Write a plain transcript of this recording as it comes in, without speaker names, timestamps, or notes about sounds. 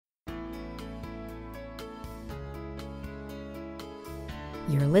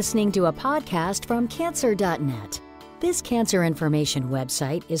You're listening to a podcast from Cancer.net. This cancer information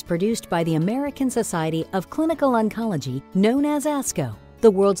website is produced by the American Society of Clinical Oncology, known as ASCO,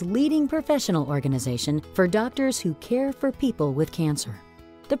 the world's leading professional organization for doctors who care for people with cancer.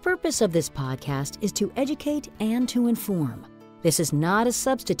 The purpose of this podcast is to educate and to inform. This is not a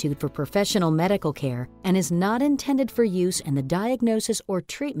substitute for professional medical care and is not intended for use in the diagnosis or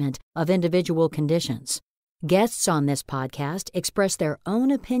treatment of individual conditions. Guests on this podcast express their own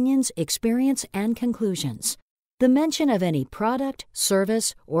opinions, experience, and conclusions. The mention of any product,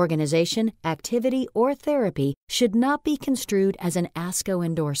 service, organization, activity, or therapy should not be construed as an ASCO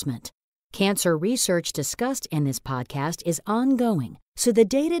endorsement. Cancer research discussed in this podcast is ongoing, so the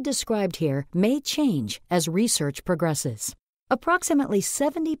data described here may change as research progresses. Approximately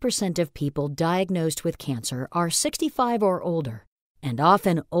 70% of people diagnosed with cancer are 65 or older. And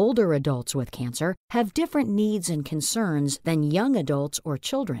often older adults with cancer have different needs and concerns than young adults or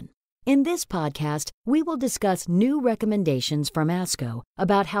children. In this podcast, we will discuss new recommendations from ASCO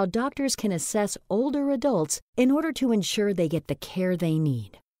about how doctors can assess older adults in order to ensure they get the care they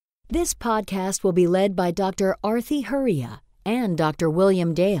need. This podcast will be led by Dr. Arti Hurria and Dr.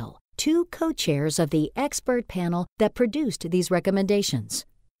 William Dale, two co-chairs of the expert panel that produced these recommendations.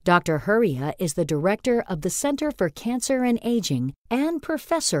 Dr. Hurria is the director of the Center for Cancer and Aging and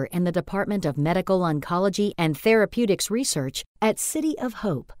professor in the Department of Medical Oncology and Therapeutics Research at City of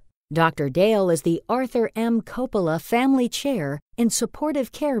Hope. Dr. Dale is the Arthur M. Coppola Family Chair in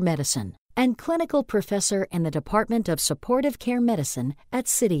Supportive Care Medicine and clinical professor in the Department of Supportive Care Medicine at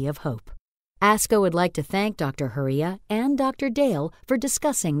City of Hope. ASCO would like to thank Dr. Hurria and Dr. Dale for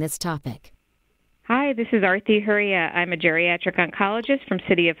discussing this topic. Hi, this is Arti Hurria. I'm a geriatric oncologist from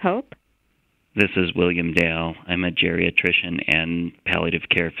City of Hope. This is William Dale. I'm a geriatrician and palliative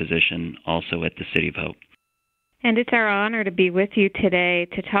care physician, also at the City of Hope. And it's our honor to be with you today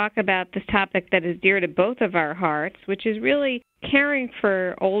to talk about this topic that is dear to both of our hearts, which is really caring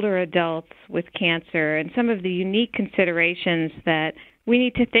for older adults with cancer and some of the unique considerations that we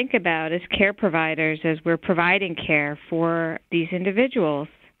need to think about as care providers as we're providing care for these individuals.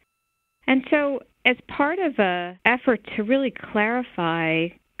 And so, as part of an effort to really clarify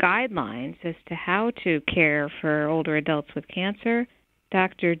guidelines as to how to care for older adults with cancer,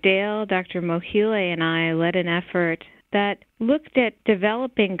 Dr. Dale, Dr. Mohile, and I led an effort that looked at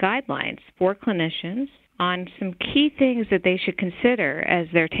developing guidelines for clinicians on some key things that they should consider as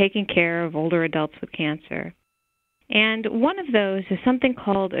they're taking care of older adults with cancer. And one of those is something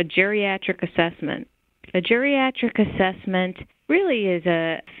called a geriatric assessment. A geriatric assessment really is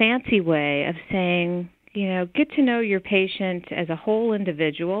a fancy way of saying, get to know your patient as a whole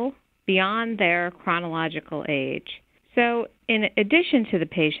individual beyond their chronological age. So in addition to the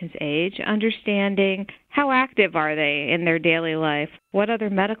patient's age, understanding how active are they in their daily life? What other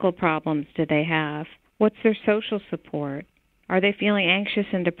medical problems do they have? What's their social support? Are they feeling anxious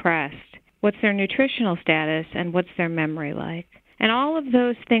and depressed? What's their nutritional status and what's their memory like? And all of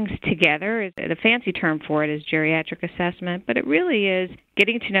those things together, the fancy term for it is geriatric assessment, but it really is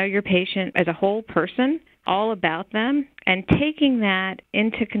getting to know your patient as a whole person, all about them, and taking that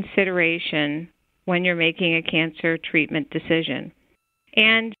into consideration when you're making a cancer treatment decision.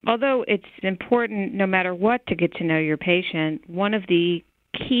 And although it's important no matter what to get to know your patient, one of the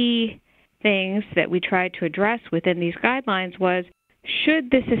key things that we tried to address within these guidelines was, should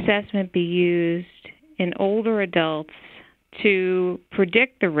this assessment be used in older adults to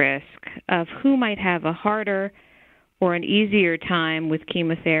predict the risk of who might have a harder or an easier time with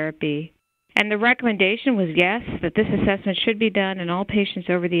chemotherapy? And the recommendation was yes, that this assessment should be done in all patients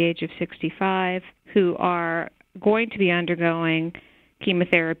over the age of 65 who are going to be undergoing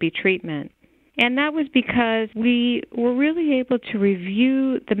chemotherapy treatment. And that was because we were really able to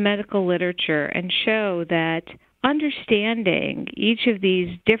review the medical literature and show that understanding each of these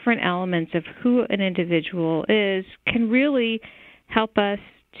different elements of who an individual is can really help us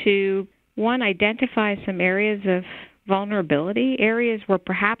to, one, identify some areas of vulnerability, areas where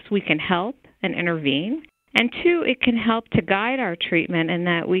perhaps we can help and intervene, and two, it can help to guide our treatment in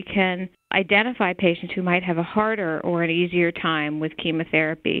that we can identify patients who might have a harder or an easier time with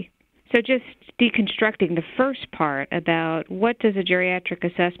chemotherapy. So just deconstructing the first part about what does a geriatric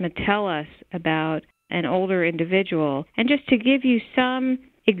assessment tell us about an older individual. And just to give you some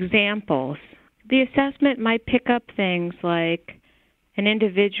examples, the assessment might pick up things like an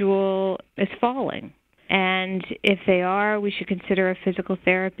individual is falling. And if they are, we should consider a physical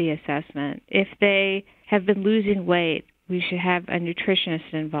therapy assessment. If they have been losing weight, we should have a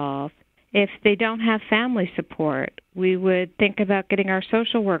nutritionist involved. If they don't have family support, we would think about getting our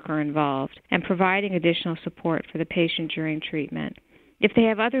social worker involved and providing additional support for the patient during treatment. If they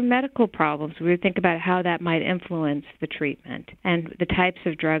have other medical problems, we would think about how that might influence the treatment and the types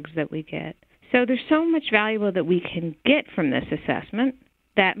of drugs that we get. So there's so much valuable that we can get from this assessment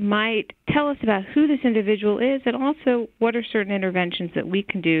that might tell us about who this individual is and also what are certain interventions that we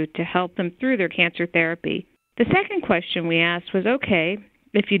can do to help them through their cancer therapy. The second question we asked was, okay,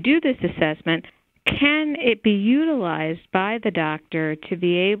 if you do this assessment, can it be utilized by the doctor to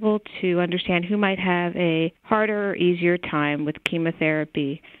be able to understand who might have a harder or easier time with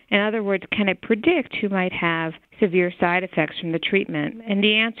chemotherapy? In other words, can it predict who might have severe side effects from the treatment? And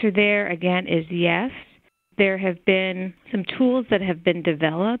the answer there, again, is yes. There have been some tools that have been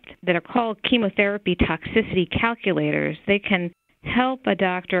developed that are called chemotherapy toxicity calculators. They can help a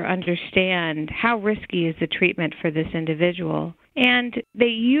doctor understand how risky is the treatment for this individual. And they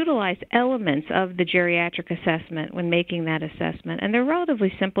utilize elements of the geriatric assessment when making that assessment. And they're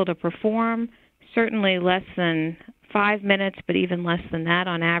relatively simple to perform, certainly less than 5 minutes, but even less than that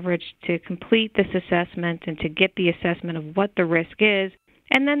on average to complete this assessment and to get the assessment of what the risk is.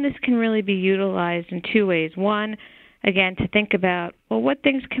 And then this can really be utilized in two ways. One, again, to think about, well, what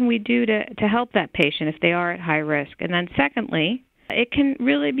things can we do to help that patient if they are at high risk? And then secondly, it can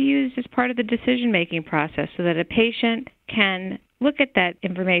really be used as part of the decision-making process so that a patient can look at that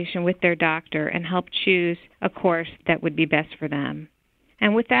information with their doctor and help choose a course that would be best for them.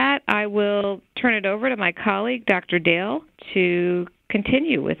 And with that, I will turn it over to my colleague, Dr. Dale, to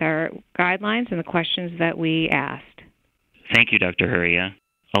continue with our guidelines and the questions that we asked. Thank you, Dr. Hurria.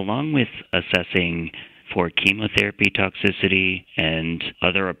 Along with assessing for chemotherapy toxicity and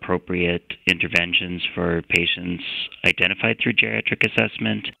other appropriate interventions for patients identified through geriatric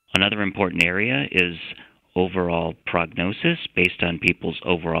assessment, another important area is overall prognosis based on people's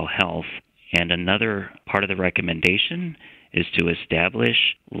overall health. And another part of the recommendation is to establish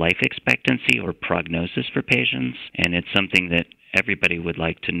life expectancy or prognosis for patients, and it's something that everybody would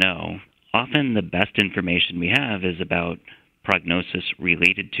like to know. Often the best information we have is about prognosis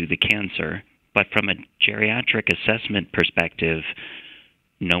related to the cancer, but from a geriatric assessment perspective,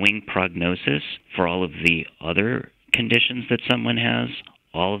 knowing prognosis for all of the other conditions that someone has,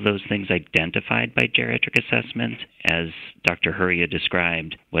 all of those things identified by geriatric assessment, as Dr. Hurria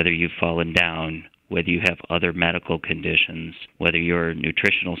described, whether you've fallen down, whether you have other medical conditions, whether your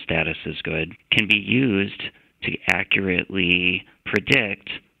nutritional status is good, can be used to accurately predict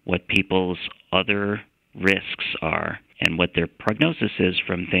what people's other risks are and what their prognosis is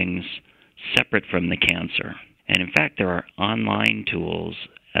from things separate from the cancer. And in fact, there are online tools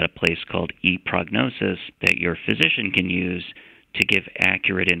at a place called ePrognosis that your physician can use to give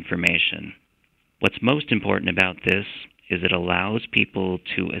accurate information. What's most important about this is it allows people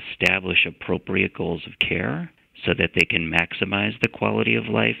to establish appropriate goals of care so that they can maximize the quality of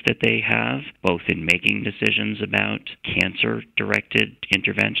life that they have, both in making decisions about cancer-directed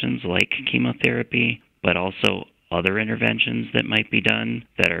interventions like chemotherapy, but also other interventions that might be done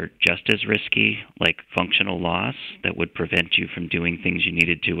that are just as risky, like functional loss that would prevent you from doing things you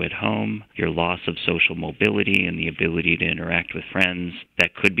needed to at home, your loss of social mobility and the ability to interact with friends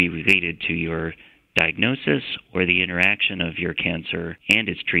that could be related to your diagnosis or the interaction of your cancer and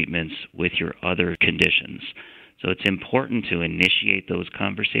its treatments with your other conditions. So it's important to initiate those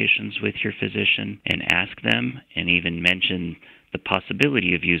conversations with your physician and ask them and even mention the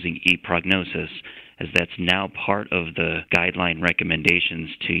possibility of using ePrognosis, as that's now part of the guideline recommendations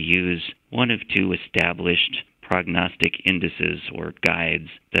to use one of two established prognostic indices or guides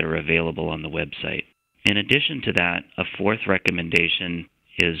that are available on the website. In addition to that, a fourth recommendation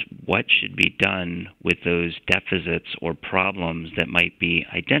is what should be done with those deficits or problems that might be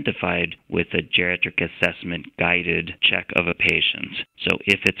identified with a geriatric assessment guided check of a patient. So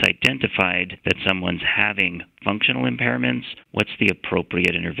if it's identified that someone's having functional impairments, what's the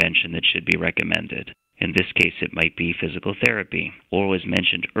appropriate intervention that should be recommended? In this case, it might be physical therapy. Or was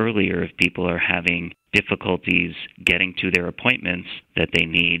mentioned earlier, if people are having difficulties getting to their appointments, that they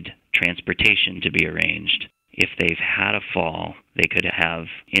need transportation to be arranged. If they've had a fall, they could have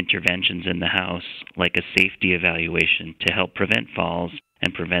interventions in the house, like a safety evaluation, to help prevent falls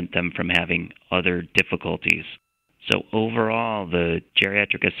and prevent them from having other difficulties. So overall, the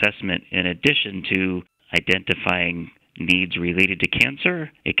geriatric assessment, in addition to identifying needs related to cancer,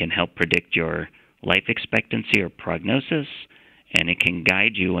 it can help predict your life expectancy or prognosis, and it can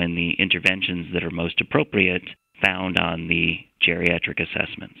guide you in the interventions that are most appropriate found on the geriatric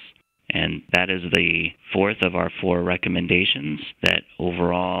assessments. And that is the fourth of our four recommendations that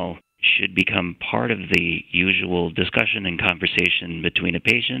overall should become part of the usual discussion and conversation between a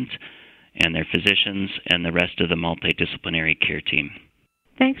patient and their physicians and the rest of the multidisciplinary care team.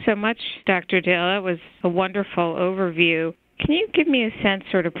 Thanks so much, Dr. Dale. That was a wonderful overview. Can you give me a sense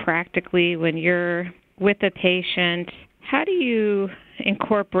sort of practically when you're with a patient, how do you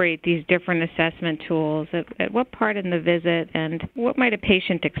incorporate these different assessment tools? At what part in the visit, and what might a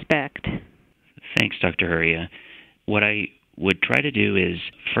patient expect? Thanks, Dr. Hurria. What I would try to do is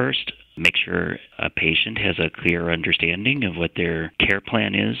first make sure a patient has a clear understanding of what their care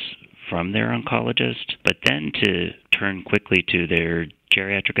plan is from their oncologist, but then to turn quickly to their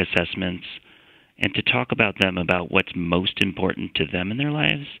geriatric assessments and to talk about what's most important to them in their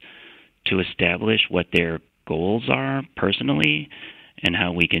lives, to establish what their goals are personally and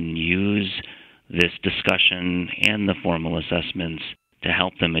how we can use this discussion and the formal assessments to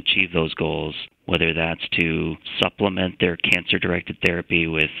help them achieve those goals, whether that's to supplement their cancer-directed therapy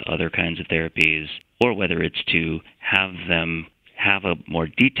with other kinds of therapies, or whether it's to have them have a more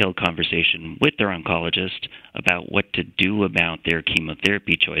detailed conversation with their oncologist about what to do about their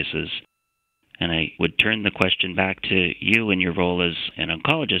chemotherapy choices. And I would turn the question back to you in your role as an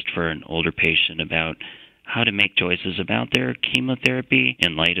oncologist for an older patient about how to make choices about their chemotherapy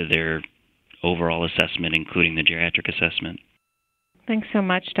in light of their overall assessment, including the geriatric assessment. Thanks so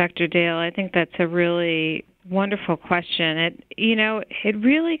much, Dr. Dale. I think that's a really wonderful question. It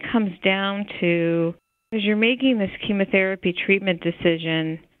really comes down to, as you're making this chemotherapy treatment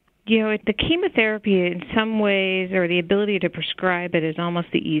decision, the chemotherapy in some ways, or the ability to prescribe it, is almost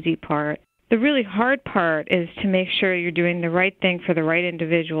the easy part. The really hard part is to make sure you're doing the right thing for the right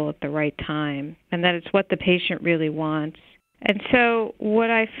individual at the right time, and that it's what the patient really wants. And so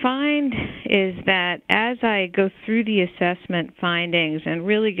what I find is that as I go through the assessment findings and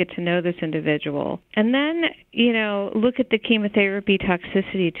really get to know this individual, and then, look at the chemotherapy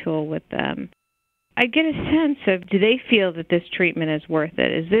toxicity tool with them, I get a sense of, do they feel that this treatment is worth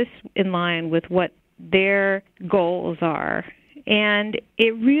it? Is this in line with what their goals are? And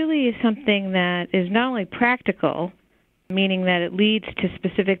it really is something that is not only practical, meaning that it leads to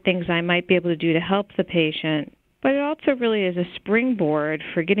specific things I might be able to do to help the patient, but it also really is a springboard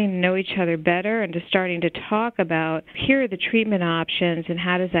for getting to know each other better and to starting to talk about, here are the treatment options and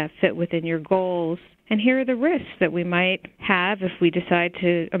how does that fit within your goals, and here are the risks that we might have if we decide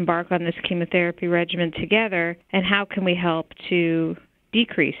to embark on this chemotherapy regimen together, and how can we help to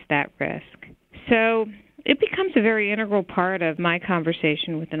decrease that risk. So it becomes a very integral part of my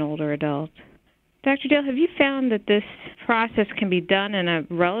conversation with an older adult. Dr. Dale, have you found that this process can be done in a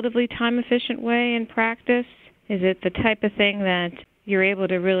relatively time-efficient way in practice? Is it the type of thing that you're able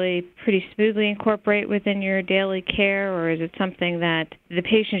to really pretty smoothly incorporate within your daily care, or is it something that the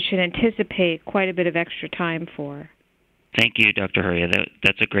patient should anticipate quite a bit of extra time for? Thank you, Dr. Hurria.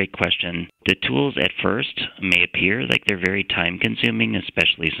 That's a great question. The tools at first may appear like they're very time-consuming,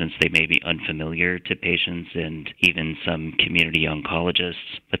 especially since they may be unfamiliar to patients and even some community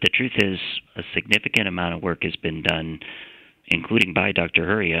oncologists. But the truth is, a significant amount of work has been done, including by Dr.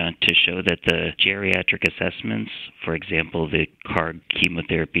 Hurria, to show that the geriatric assessments, for example, the CARG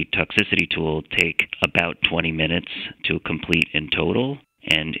chemotherapy toxicity tool, take about 20 minutes to complete in total.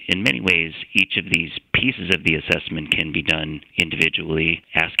 And in many ways, each of these pieces of the assessment can be done individually.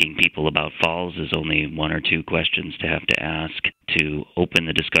 Asking people about falls is only one or two questions to have to ask. To open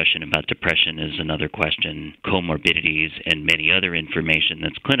the discussion about depression is another question. Comorbidities and many other information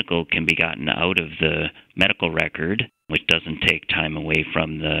that's clinical can be gotten out of the medical record, which doesn't take time away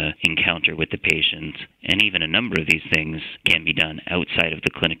from the encounter with the patient. And even a number of these things can be done outside of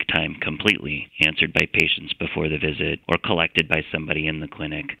the clinic time completely, answered by patients before the visit or collected by somebody in the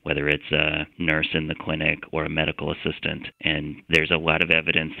clinic, whether it's a nurse in the clinic or a medical assistant. And there's a lot of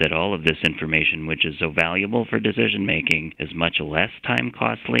evidence that all of this information, which is so valuable for decision making, is much less time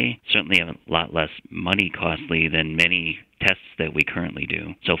costly, certainly a lot less money costly than many tests that we currently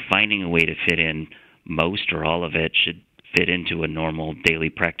do. So finding a way to fit in most or all of it should fit into a normal daily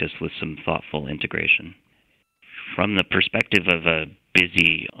practice with some thoughtful integration. From the perspective of a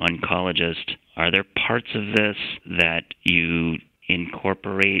busy oncologist, are there parts of this that you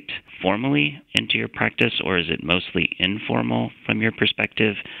incorporate formally into your practice, or is it mostly informal from your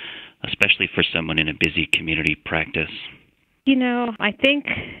perspective, especially for someone in a busy community practice? I think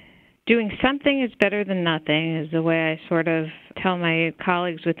doing something is better than nothing is the way I sort of tell my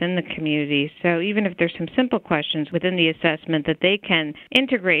colleagues within the community. So even if there's some simple questions within the assessment that they can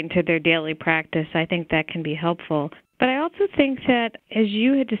integrate into their daily practice, I think that can be helpful. But I also think that, as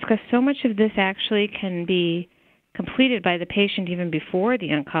you had discussed, so much of this actually can be completed by the patient even before the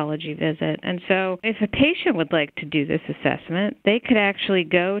oncology visit. And so if a patient would like to do this assessment, they could actually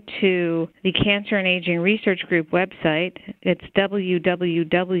go to the Cancer and Aging Research Group website. It's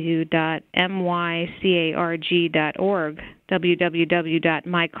www.mycarg.org,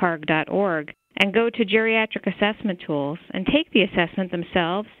 www.mycarg.org. and go to geriatric assessment tools and take the assessment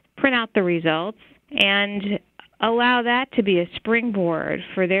themselves, print out the results, and allow that to be a springboard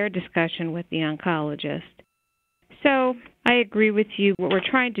for their discussion with the oncologist. So I agree with you. What we're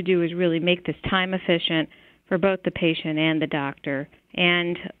trying to do is really make this time efficient for both the patient and the doctor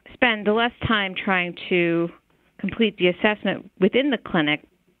and spend less time trying to complete the assessment within the clinic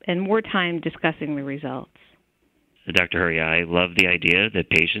and more time discussing the results. Dr. Hurria, I love the idea of the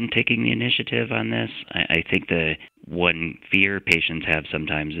patient taking the initiative on this. I think the one fear patients have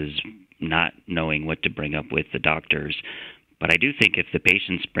sometimes is not knowing what to bring up with the doctors. But I do think if the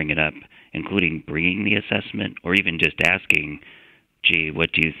patients bring it up, including bringing the assessment or even just asking, gee,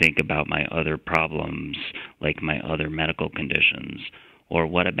 what do you think about my other problems, like my other medical conditions? Or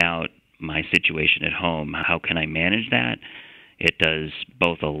what about my situation at home? How can I manage that? It does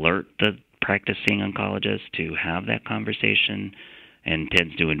both alert the practicing oncologist to have that conversation and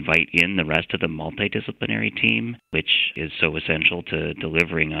tends to invite in the rest of the multidisciplinary team, which is so essential to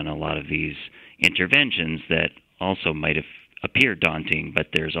delivering on a lot of these interventions that also might have appeared daunting,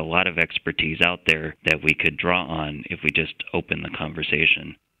 but there's a lot of expertise out there that we could draw on if we just open the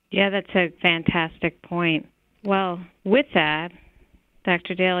conversation. Yeah, that's a fantastic point. Well, with that,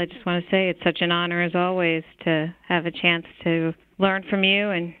 Dr. Dale, I just want to say it's such an honor as always to have a chance to learn from you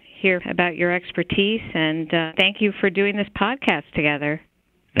and hear about your expertise, and thank you for doing this podcast together.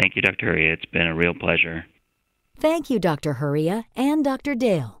 Thank you, Dr. Hurria. It's been a real pleasure. Thank you, Dr. Hurria and Dr.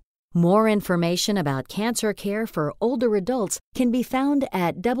 Dale. More information about cancer care for older adults can be found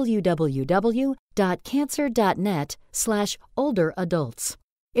at www.cancer.net/olderadults.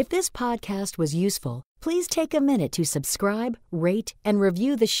 If this podcast was useful, please take a minute to subscribe, rate, and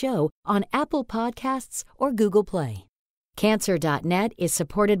review the show on Apple Podcasts or Google Play. Cancer.net is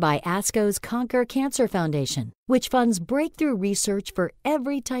supported by ASCO's Conquer Cancer Foundation, which funds breakthrough research for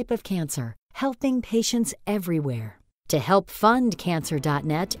every type of cancer, helping patients everywhere. To help fund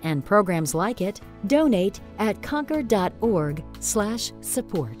Cancer.net and programs like it, donate at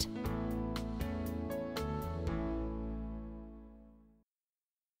conquer.org/support.